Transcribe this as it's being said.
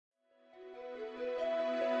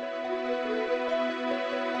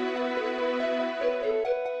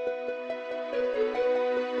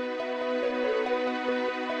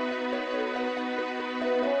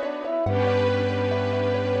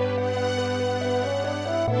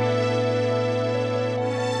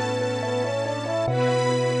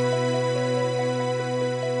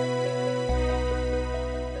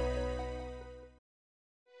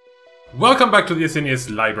Welcome back to the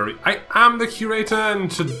SNES library. I am the curator,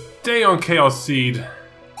 and today on Chaos Seed,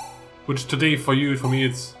 which today for you, for me,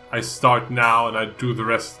 it's I start now and I do the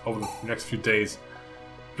rest over the next few days.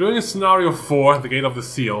 Doing a Scenario 4, the Gate of the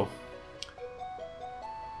Seal.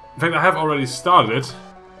 In fact, I have already started it,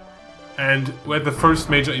 and we're at the first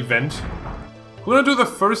major event. We're gonna do the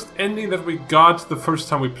first ending that we got the first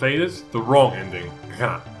time we played it. The wrong ending.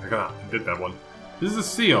 I did that one. This is a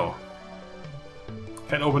seal.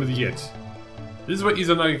 Can't open it yet. This is where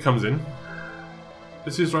Izanagi comes in.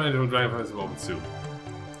 This is right into a Dragon Palace will open soon.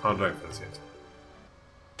 Not Dragon Palace yet.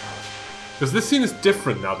 Because this scene is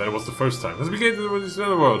different now than it was the first time. Because we get to this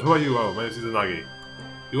other world. Who are you? Oh, my name is Izanagi.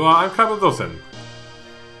 You are? I'm Kabutosen.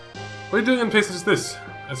 What are you doing in places as this?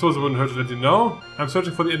 I suppose it wouldn't hurt to let you know. I'm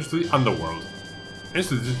searching for the entrance to the underworld. Entrance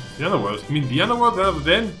to the underworld? You mean the underworld? The land of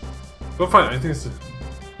the dead? Go find it. I think it's...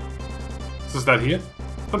 Is this that here?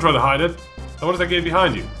 Don't try to hide it. And what is that gate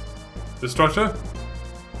behind you? This structure?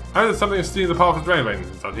 I heard that something is stealing the power of the dragon maiden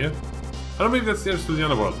out here. I don't believe that's the entrance to the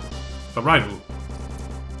underworld. I'm right,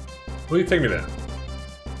 will you take me there?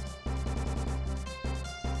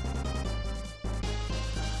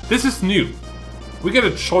 This is new. We get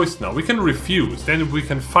a choice now. We can refuse, then we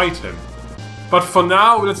can fight him. But for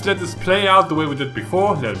now, let's let this play out the way we did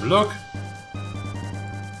before. Let him look.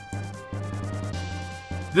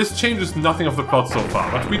 This changes nothing of the plot so far,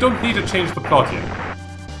 but we don't need to change the plot yet.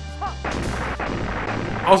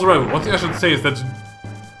 Also, right, one thing I should say is that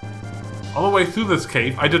on the way through this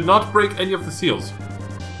cave, I did not break any of the seals.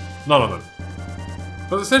 None of them.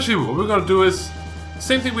 But essentially, what we're gonna do is the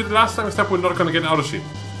same thing we did last time, except we're not gonna get out of sheep.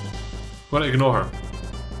 We're gonna ignore her.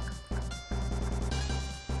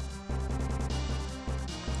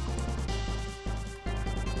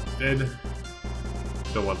 Dead.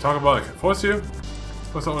 Don't want to talk about it, I can force you.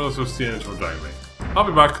 But someone else will steal into a dragon maiden. I'll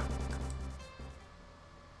be back.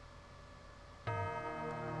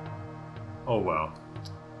 Oh well.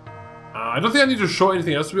 I don't think I need to show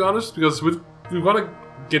anything else, to be honest, because we're gonna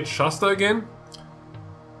get Shasta again.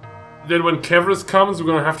 Then when Kevrus comes,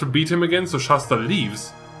 we're gonna have to beat him again, so Shasta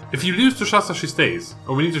leaves. If you lose to Shasta, she stays.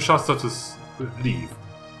 Or we need to Shasta to leave.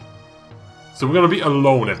 So we're gonna be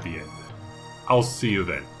alone at the end. I'll see you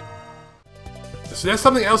then. So there's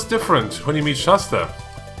something else different when you meet Shasta.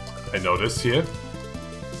 I noticed here.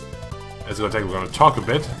 We're gonna talk a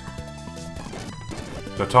bit.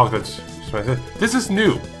 We're gonna talk that. This is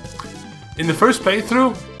new. In the first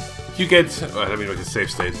playthrough, you get. Let me make a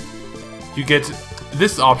save state. You get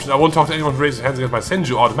this option. I won't talk to anyone who raises hands against my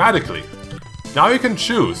Senju automatically. Now you can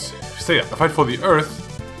choose. Say, I fight for the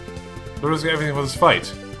Earth. We're risking everything for this fight.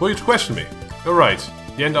 Who are you to question me? You're right.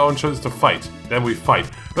 The end of our choice is to fight. Then we fight.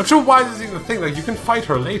 Not sure why this is even a thing. Like, you can fight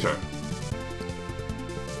her later.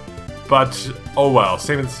 But, oh well.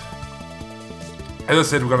 Same as I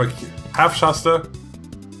said, we're gonna have Shasta.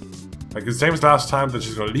 Like the same as last time. Then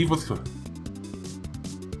she's gonna leave with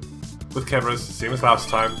Kevrus. Same as last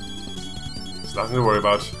time. There's nothing to worry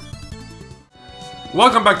about.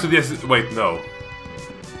 Welcome back to the wait, no.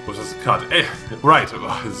 It was just a cut. Right.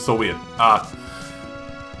 Oh, this is so weird.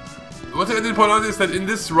 What I didn't point out is that in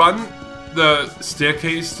this run, the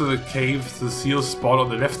staircase to the cave, to the seal spot on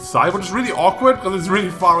the left side, which is really awkward because it's really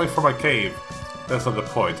far away from my cave. That's not the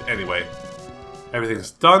point. Anyway,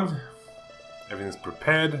 everything's done. Everything's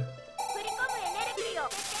prepared.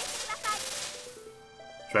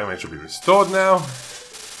 Dragon Maiden should be restored now.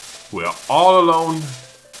 We are all alone.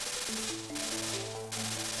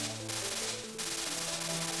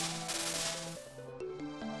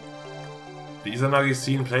 The Izanagi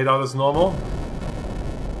scene played out as normal.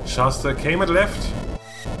 Shasta came and left.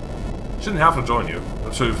 She didn't have to join you. I'm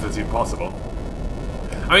not sure if that's even possible.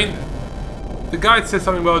 I mean, the guide said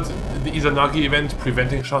something about the Izanagi event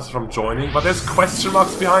preventing Shasta from joining, but there's question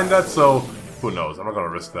marks behind that, so who knows? I'm not gonna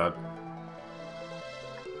risk that.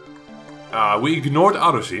 We ignored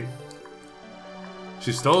Arushi.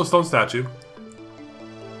 She stole a stone statue.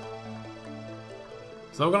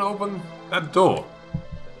 So we're gonna open that door.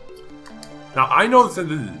 Now I know this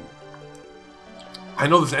ending.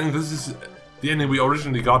 This is the ending we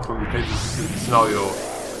originally got when we played this scenario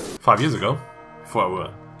 5 years ago. Before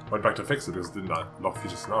I went back to fix it because it didn't unlock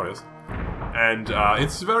future scenarios. And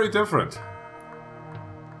it's very different.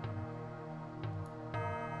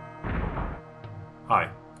 Hi.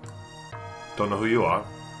 Don't know who you are.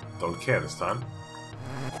 Don't care this time.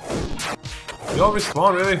 You all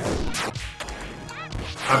respawn, really?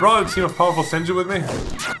 I brought a team of powerful Senju with me.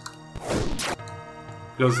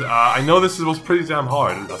 Because I know this was pretty damn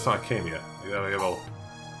hard. That's why I came here. I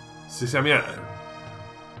mean,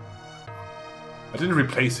 I didn't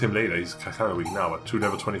replace him later. He's kind of weak now. But 2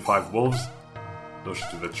 level 25 wolves. Those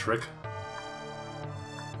should do the trick.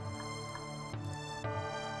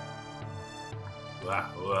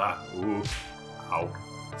 Ooh. Ow.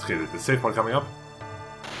 Okay, the safe point coming up.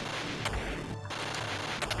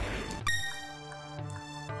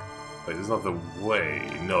 Wait, this is not the way.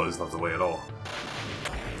 No, this is not the way at all.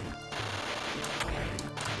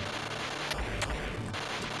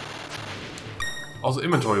 Also,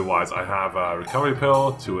 inventory-wise, I have a recovery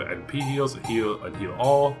pill, 2 NP heals, a heal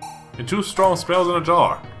all, and 2 strong spells in a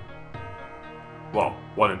jar. Well,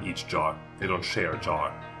 1 in each jar. They don't share a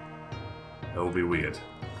jar. That would be weird.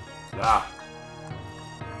 Ah.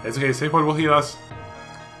 It's okay, save point will heal us.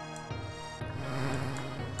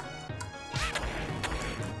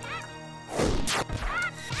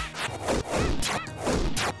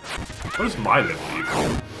 What is my level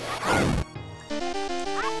even?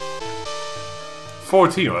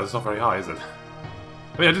 14, well, that's not very high, is it?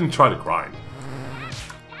 I mean, I didn't try to grind.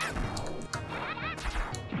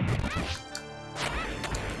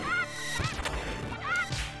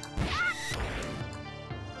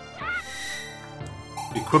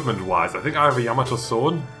 Equipment-wise, I think I have a Yamato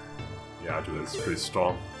sword. Yeah, I do. It's pretty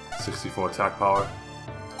strong. 64 attack power.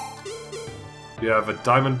 You have a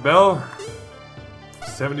diamond bell.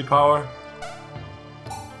 70 power.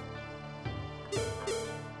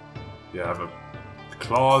 You have a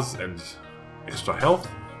claws and extra health.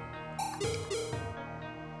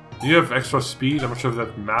 You have extra speed. I'm not sure if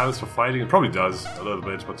that matters for fighting. It probably does a little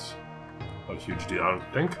bit, but not a huge deal, I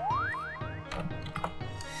don't think.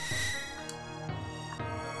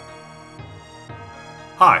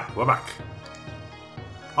 Hi, we're back.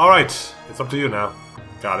 Alright, it's up to you now.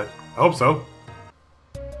 Got it. I hope so.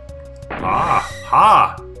 Ah!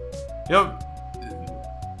 Ha! Yep.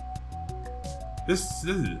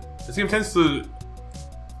 This game tends to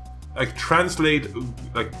like translate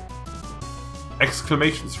like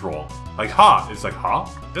exclamations wrong. Like ha! It's like ha?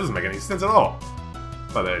 It doesn't make any sense at all.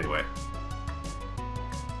 But anyway.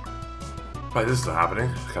 Right, this is still happening.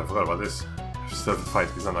 I kinda forgot about this. I still have to fight,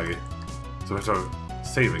 he's unlucky. So we have to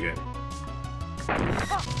save again.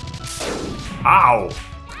 Ow!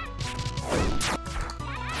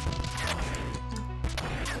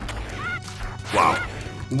 Wow.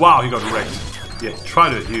 Wow, he got wrecked. Yeah, try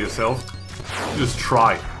to heal yourself. Just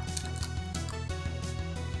try.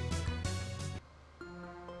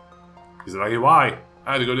 He's like, why?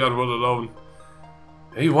 I had to go down the road alone.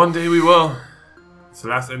 Hey, one day we will. It's the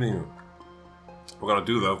last ending we're gonna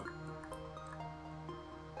do, though.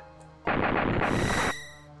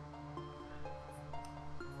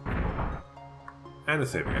 And a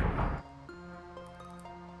save again.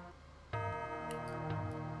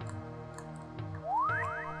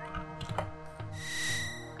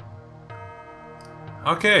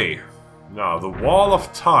 Okay, now the Wall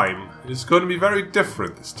of Time is going to be very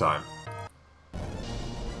different this time.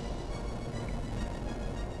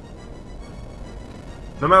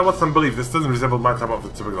 No matter what's unbelief, this doesn't resemble my type of the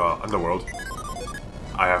typical underworld.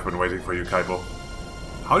 I have been waiting for you, Kaipo.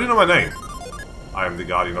 How do you know my name? I am the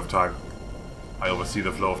Guardian of Time. I oversee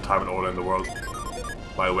the flow of time and order in the world.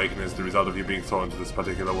 My awakening is the result of you being thrown into this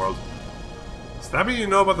particular world. Does that mean you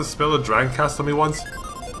know about the spell a dragon cast on me once?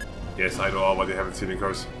 Yes, I know all about the Heaven Sealing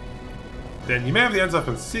Curse. Then you may have the answer I've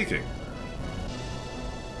been seeking.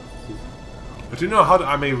 But do you know how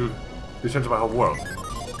I may return to my home world?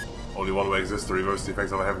 Only one way exists to reverse the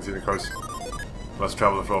effects of a Heaven Sealing Curse. You must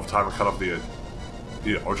travel the flow of time and cut off the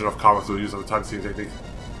origin of karma through the use of the Time Sealing Technique.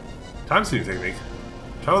 Time Sealing Technique?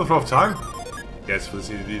 Travel the flow of time? Yes, for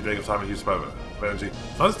the lake of time and use of energy.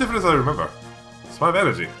 It's not as different as I remember. It's my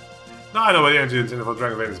energy. Now I know why the energy intended for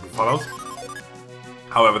Dragon Vein has been followed.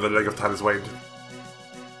 However, the lake of time is waned.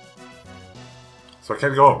 So I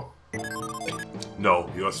can't go home. No,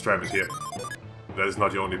 you are stranded here. That is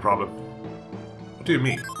not your only problem. What do you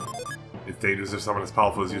mean? It's dangerous if someone as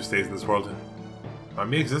powerful as you stays in this world. My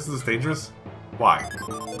mere existence is dangerous? Why?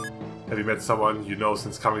 Have you met someone you know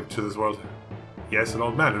since coming to this world? Yes, an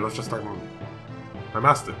old man who looks just like my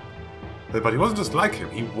master. But he wasn't just like him,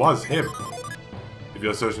 he was him. If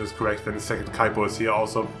your assertion is correct, then the second Kaipo is here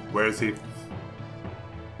also. Where is he?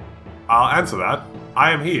 I'll answer that.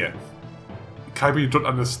 I am here. Kaipo, you don't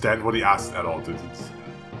understand what he asked at all,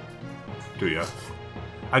 do you?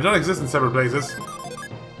 I don't exist in separate places.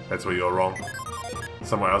 That's where you're wrong.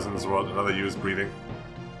 Somewhere else in this world, another you is breathing.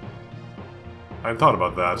 I hadn't thought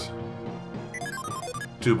about that.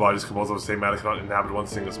 Two bodies composed of the same matter cannot inhabit one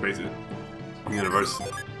single space in the universe.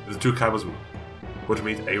 If the two Kaipos were to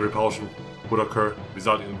meet, a repulsion would occur,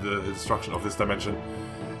 resulting in the destruction of this dimension.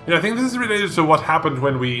 You know, I think this is related to what happened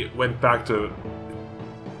when we went back to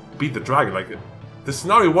beat the dragon. Like, the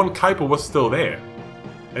scenario, one Kaipo was still there.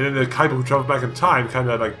 And then the Kaipo who traveled back in time kind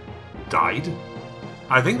of, like, died.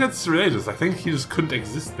 I think that's related. I think he just couldn't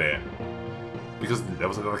exist there. Because there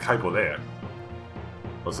was another Kaipo there.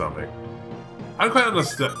 Or something. I don't quite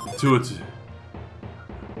understand to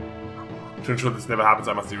ensure this never happens,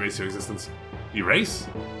 I must erase your existence. Erase?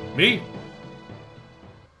 Me?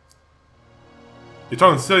 You're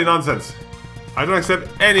talking silly nonsense. I don't accept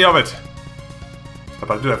any of it. But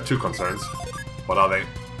I do have two concerns. What are they?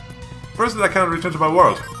 First is I cannot return to my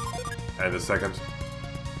world. And the second,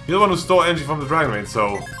 you're the one who stole energy from the Dragon Main,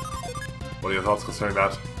 so what are your thoughts concerning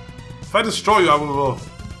that? If I destroy you, I will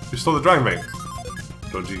restore the Dragon Main.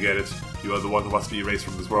 Don't you get it? You are the one who must be erased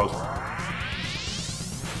from this world.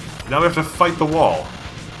 Now we have to fight the wall.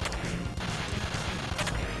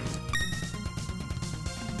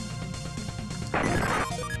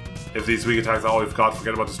 If these weak attacks are all you've got,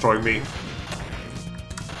 forget about destroying me.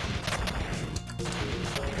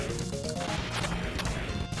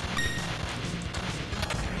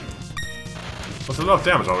 That's a lot of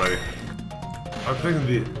damage already. I'm thinking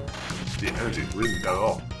the energy really isn't that at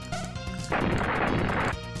all.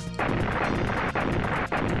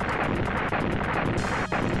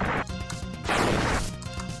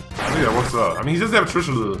 I think that works out. I mean, he doesn't have a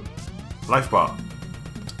traditional life bar.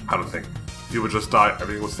 I don't think. If you would just die,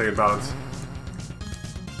 everything would stay in balance.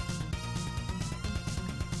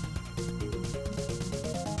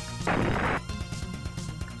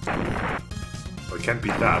 Well, I can't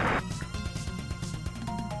beat that.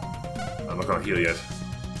 I'm not gonna heal yet.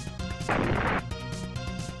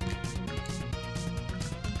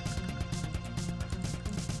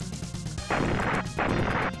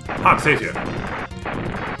 I'm safe here.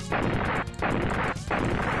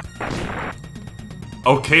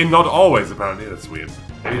 Okay, not always, apparently. That's weird.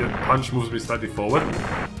 Maybe the punch moves me slightly forward.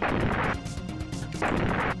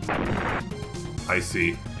 I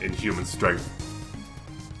see. Inhuman strength.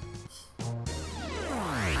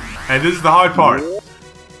 And this is the hard part.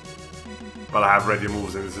 But I have ready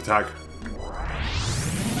moves in this attack.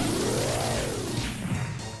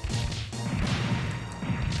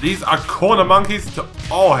 These are corner monkeys to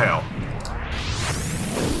all hell.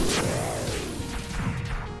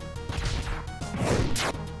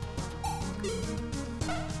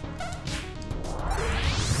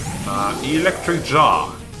 Electric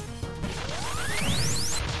Jaw.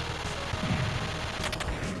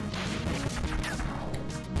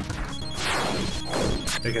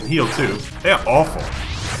 They can heal too. They are awful.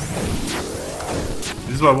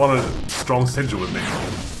 This is why I wanted a strong Senju with me.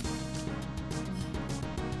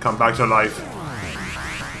 Come back to life.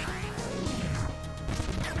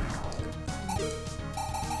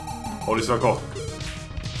 Holy circle.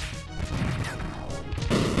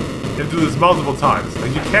 You have to do this multiple times.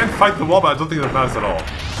 Like, you can fight the wall, but I don't think that matters at all.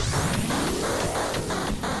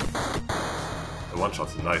 The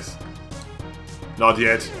one-shots are nice. Not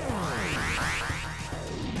yet.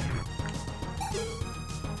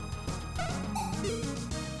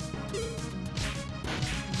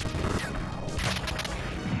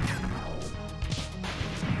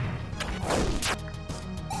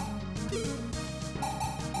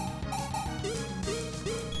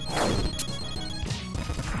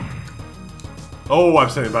 Oh, I'm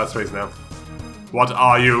sitting in bad space now. What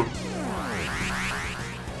are you?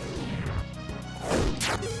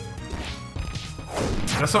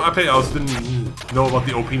 Last time I played, I also didn't know about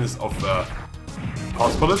the OPness of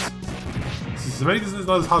pulse bullets. Maybe this is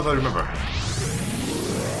not as hard as I remember.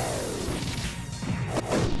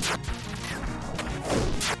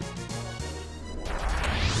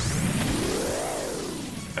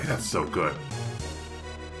 Like, that's so good.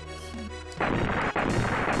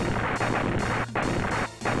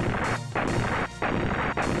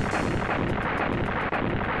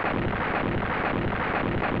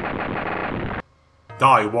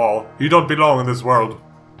 Die, wall. You don't belong in this world.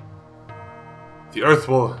 The Earth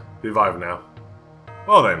will revive now.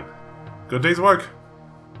 Well then, good day's work.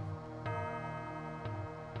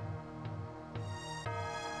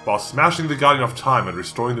 While smashing the Guardian of Time and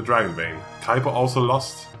restoring the Dragon Vein, Kaipo also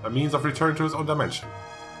lost a means of return to his own dimension.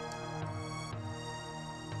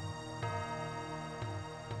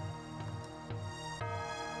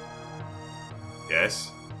 Yes,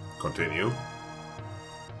 continue.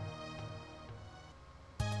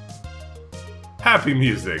 Happy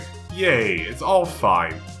music! Yay, it's all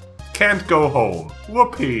fine. Can't go home.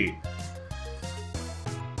 Whoopee!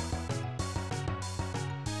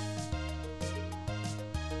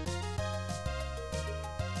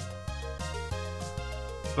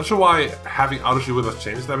 Not sure why having Arushi with us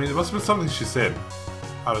changed. I mean, it must have been something she said.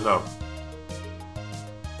 I don't know.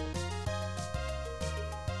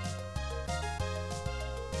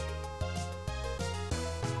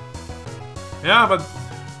 Yeah, but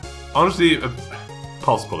honestly,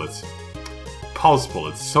 pulse bullets. pulse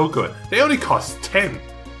bullets. So good. They only cost 10.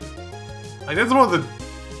 Like, that's one of the...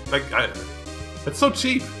 Like, that's so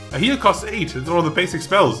cheap. A heal costs 8. It's one of the basic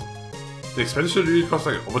spells. The expenditure really costs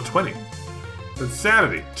like over 20. It's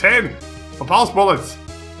insanity. 10 for pulse bullets.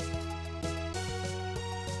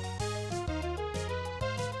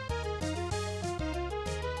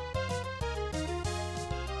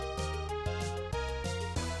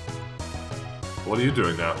 What are you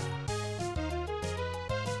doing now?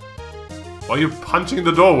 Why are you punching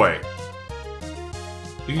the doorway?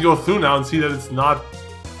 You can go through now and see that it's not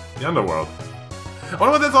the underworld. I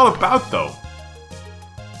wonder what that's all about, though.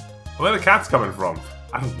 Where the cat's coming from?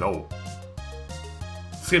 I don't know.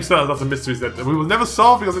 This game still has lots of mysteries that we will never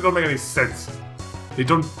solve because they don't make any sense. They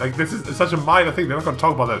don't, like, this is such a minor thing, they're not going to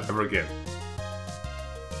talk about that ever again.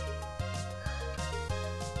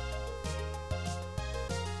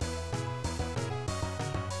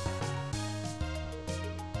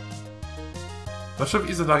 Not sure if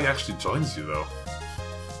Izanagi actually joins you, though.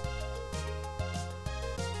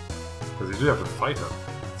 Because you do have to fight her.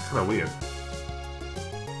 It's kind of weird.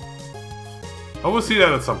 I will see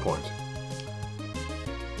that at some point.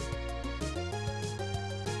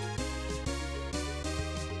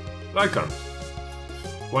 Lycan,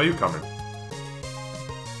 why are you coming?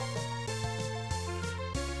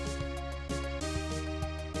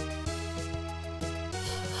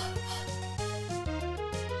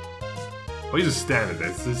 Why are you just standing there?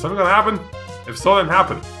 Is something gonna happen? If so, then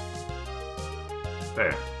happen.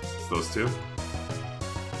 There. It's those two.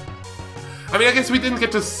 I mean, I guess we didn't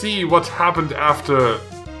get to see what happened after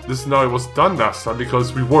this scenario was done last time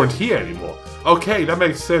because we weren't here anymore. Okay, that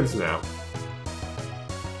makes sense now.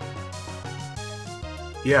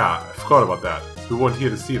 Yeah, I forgot about that. We weren't here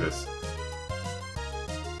to see this.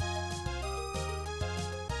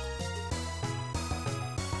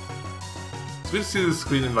 So we just see the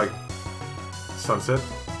screen in, like, sunset?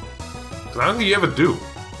 Because I don't think you ever do.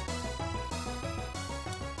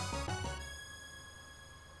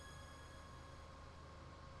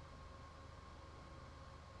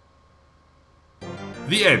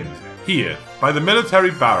 The end. Here, by the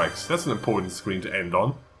military barracks. That's an important screen to end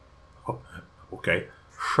on. Oh, okay,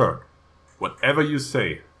 sure. Whatever you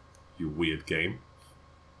say, you weird game.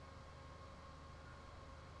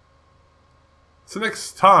 So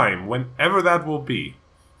next time, whenever that will be,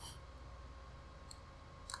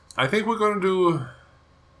 I think we're going to do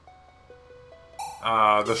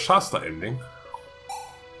the Shasta ending.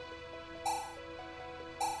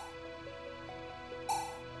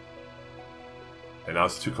 And now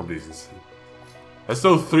it's 2 completions. There's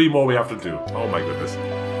still 3 more we have to do. Oh my goodness.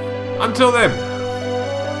 Until then.